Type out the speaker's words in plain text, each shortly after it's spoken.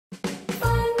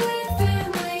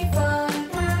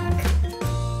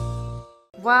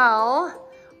Well,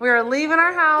 we are leaving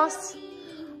our house.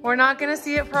 We're not gonna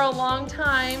see it for a long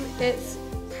time. It's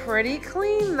pretty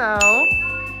clean though.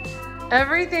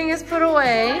 Everything is put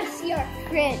away. What's your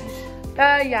fridge?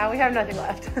 Yeah, we have nothing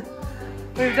left.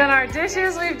 We've done our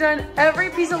dishes. We've done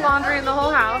every piece of laundry in the whole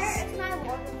house.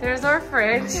 There's our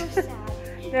fridge.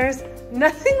 There's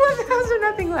nothing left. How's there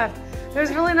nothing left?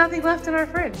 There's really nothing left in our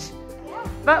fridge.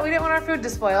 But we didn't want our food to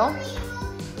spoil.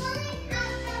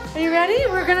 Are you ready?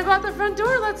 We're gonna go out the front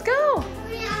door. Let's go.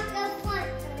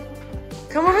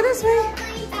 Come over this way.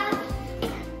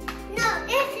 No,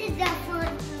 this is the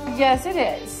front door. Yes, it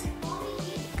is.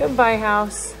 Goodbye,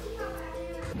 house.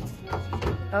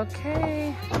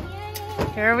 Okay.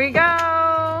 Here we go.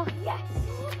 Yes.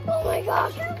 Oh my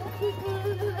gosh.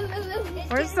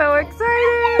 We're so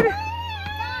excited.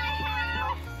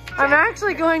 I'm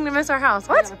actually going to miss our house.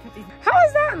 What? How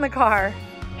is that in the car?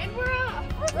 And we're off.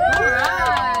 All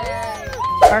right.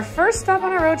 Our first stop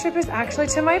on our road trip is actually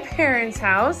to my parents'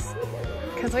 house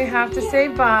because we have to say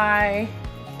bye.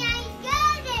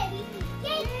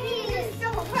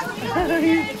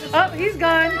 Oh, he's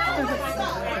gone.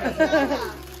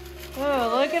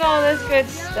 Oh, look at all this good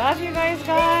stuff you guys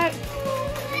got.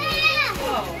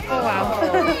 Oh, wow.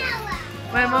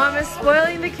 My mom is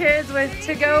spoiling the kids with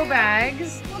to-go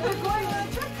bags.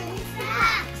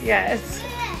 Yes.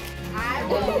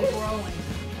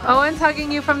 Owen's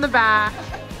hugging you from the back.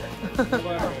 I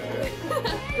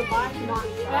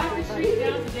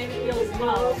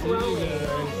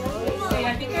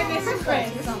think I missed a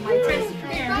friend.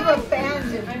 You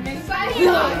abandoned. I missed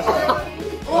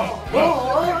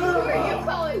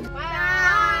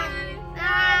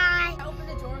Bye. Open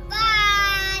the door.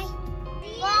 Bye.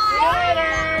 Bye.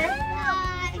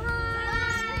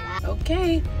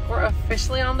 Okay, we're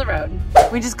officially on the road.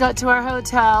 We just got to our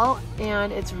hotel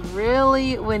and it's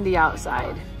really windy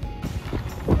outside.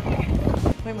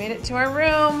 We made it to our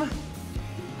room.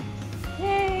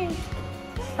 Yay.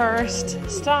 First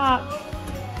stop.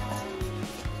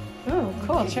 Ooh,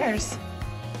 cool chairs.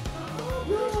 Can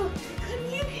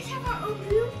you guys have our own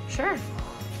room? Sure.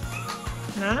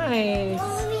 Nice.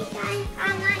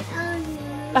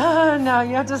 Oh, Oh no,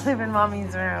 you have to sleep in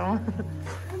mommy's room.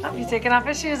 Oh, he's taking off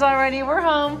his shoes already. We're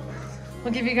home.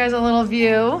 We'll give you guys a little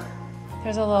view.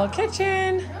 There's a little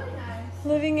kitchen,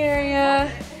 living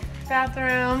area,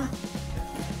 bathroom,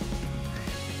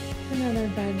 another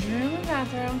bedroom and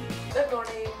bathroom. Good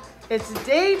morning. It's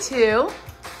day 2.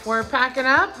 We're packing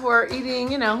up. We're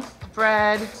eating, you know,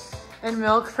 bread and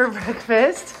milk for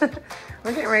breakfast.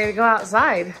 We're getting ready to go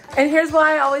outside. And here's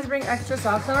why I always bring extra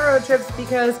socks on our road trips,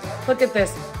 because look at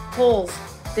this, holes,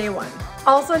 day 1.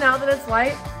 Also, now that it's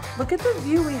light, look at the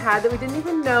view we had that we didn't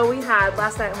even know we had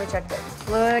last night when we checked in.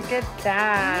 Look at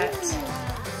that.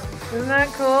 Isn't that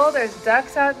cool? There's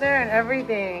ducks out there and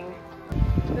everything.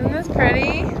 Isn't this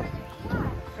pretty?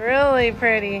 Really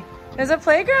pretty. There's a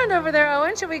playground over there,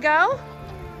 Owen. Should we go?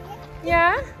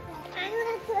 Yeah?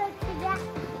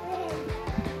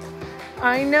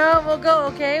 I know, we'll go,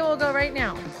 okay? We'll go right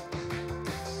now.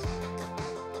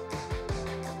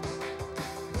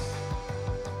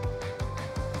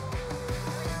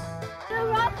 The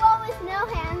rock wall with no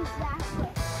hands that way.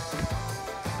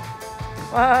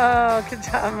 Whoa, good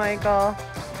job, Michael.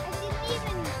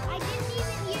 I didn't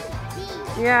even use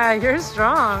these. Yeah, you're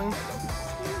strong.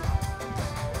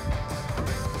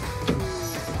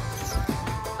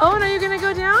 Oh, and are you gonna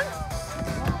go down?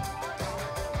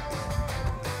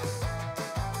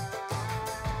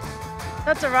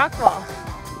 That's a rock wall.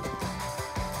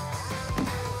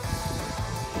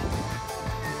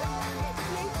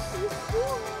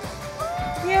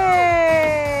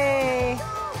 Yay!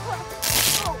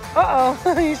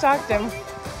 Uh-oh, you shocked him.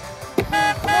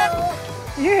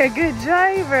 You're a good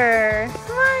driver.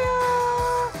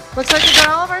 Smile! Looks like we got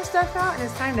all of our stuff out and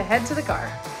it's time to head to the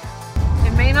car.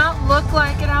 It may not look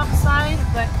like it outside,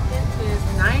 but it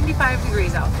is 95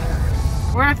 degrees out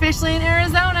there. We're officially in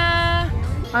Arizona.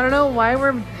 I don't know why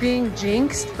we're being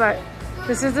jinxed, but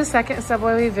this is the second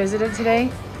Subway we visited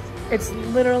today. It's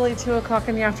literally 2 o'clock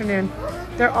in the afternoon.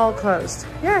 They're all closed.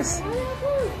 Yes.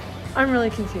 I'm really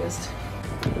confused.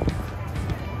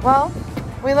 Well,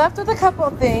 we left with a couple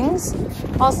of things.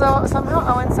 Also,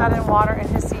 somehow Owen sat in water in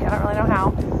his seat. I don't really know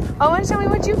how. Owen, show me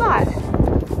what you got.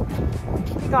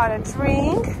 You got a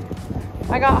drink.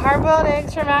 I got hard-boiled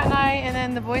eggs for Matt and I, and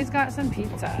then the boys got some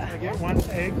pizza. I get 1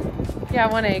 egg. Yeah,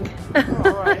 1 egg.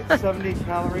 All right, 70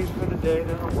 calories for the day,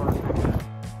 that'll work.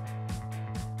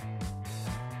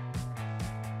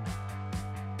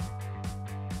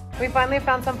 We finally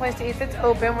found some place to eat that's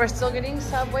open. We're still getting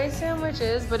Subway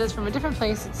sandwiches, but it's from a different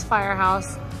place. It's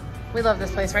Firehouse. We love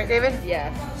this place, right, David?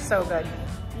 Yes. So good.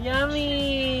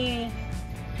 Yummy.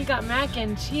 He got mac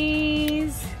and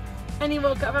cheese. And he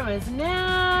woke up from his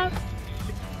nap.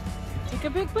 Take a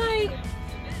big bite.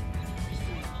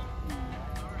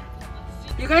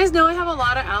 You guys know I have a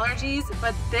lot of allergies,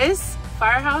 but this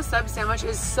Firehouse sub sandwich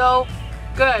is so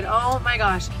good. Oh my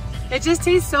gosh. It just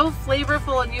tastes so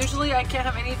flavorful, and usually I can't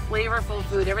have any flavorful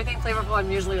food. Everything flavorful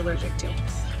I'm usually allergic to.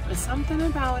 But something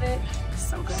about it is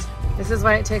so good. This is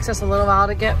why it takes us a little while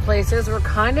to get places. We're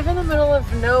kind of in the middle of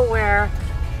nowhere.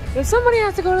 If somebody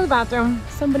has to go to the bathroom,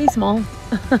 somebody small.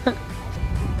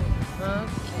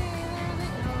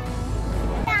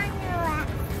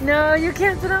 No, you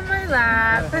can't sit on my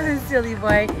lap. Silly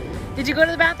boy. Did you go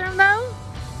to the bathroom though?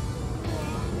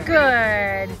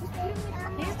 Good.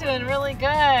 He's doing really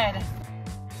good.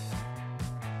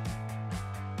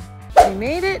 We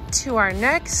made it to our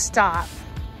next stop.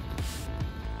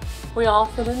 We all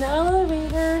fit in the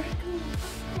elevator.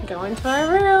 Go into our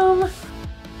room.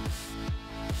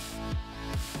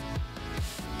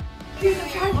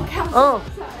 Oh,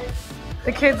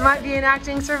 the kids might be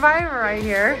enacting Survivor right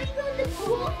here.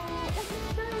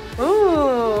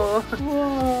 Ooh.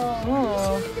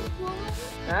 Ooh.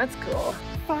 That's cool.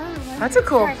 That's a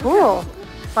cool pool.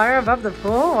 Fire above the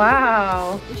pool?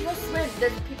 Wow. We should go swim.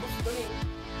 There's people swimming.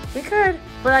 We could,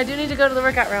 but I do need to go to the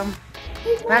workout room.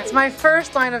 That's my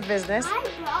first line of business. I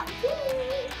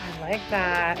like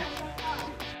that.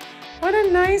 What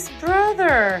a nice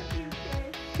brother.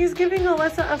 He's giving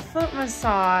Alyssa a foot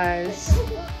massage.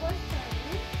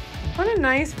 What a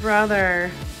nice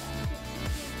brother.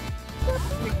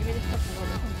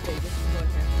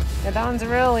 Yeah, that one's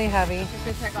really heavy.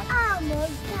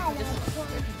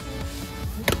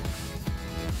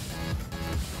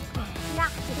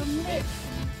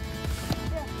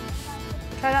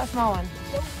 Try that small one.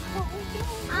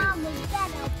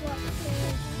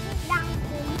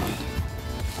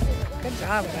 Good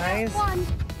job, guys.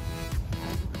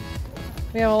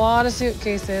 We have a lot of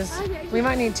suitcases. We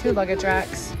might need 2 luggage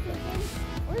racks.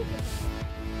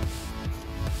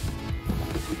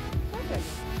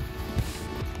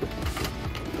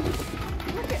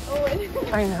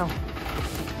 I know.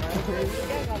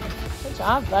 Good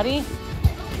job, buddy.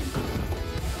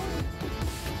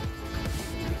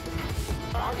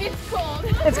 It's cold.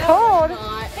 It's cold?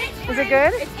 Is it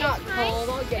good? It's not cold.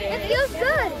 I'll get it. It feels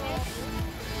good.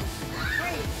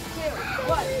 3, 2,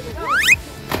 1, go.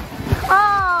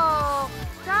 Oh,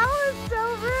 that was so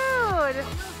rude.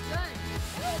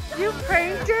 You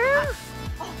pranked him?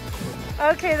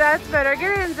 Okay, that's better.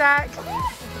 Get in, Zach.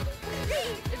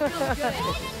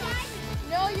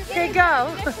 Okay,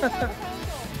 go.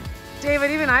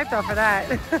 David, even I fell for that.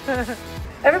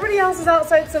 Everybody else is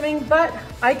outside swimming, but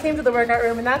I came to the workout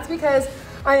room, and that's because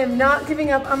I am not giving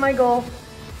up on my goal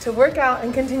to work out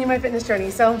and continue my fitness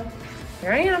journey. So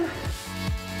here I am.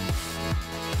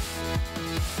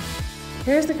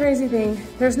 Here's the crazy thing.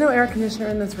 There's no air conditioner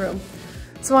in this room.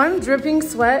 So I'm dripping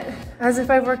sweat as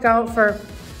if I've worked out for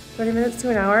 30 minutes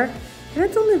to an hour, and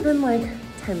it's only been like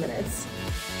 10 minutes.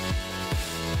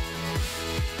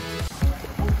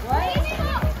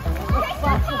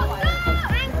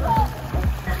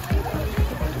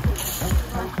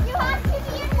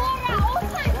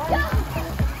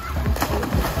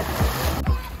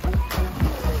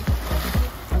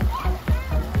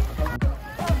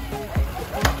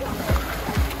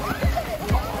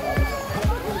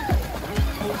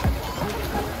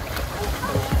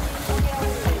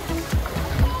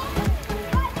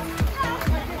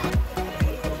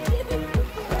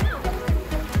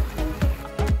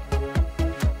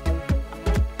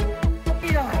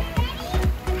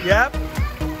 Yep.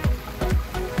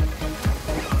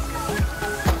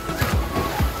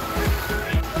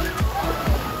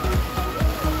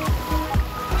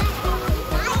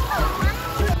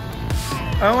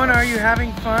 Owen, are you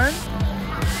having fun?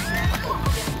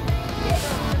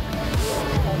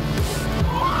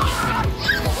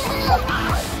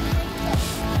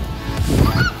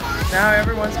 Now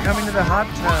everyone's coming to the hot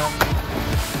tub.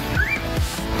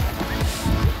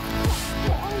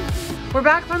 We're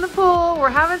back from the pool, we're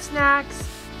having snacks,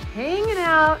 hanging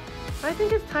out. I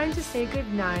think it's time to say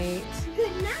goodnight.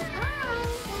 Good night.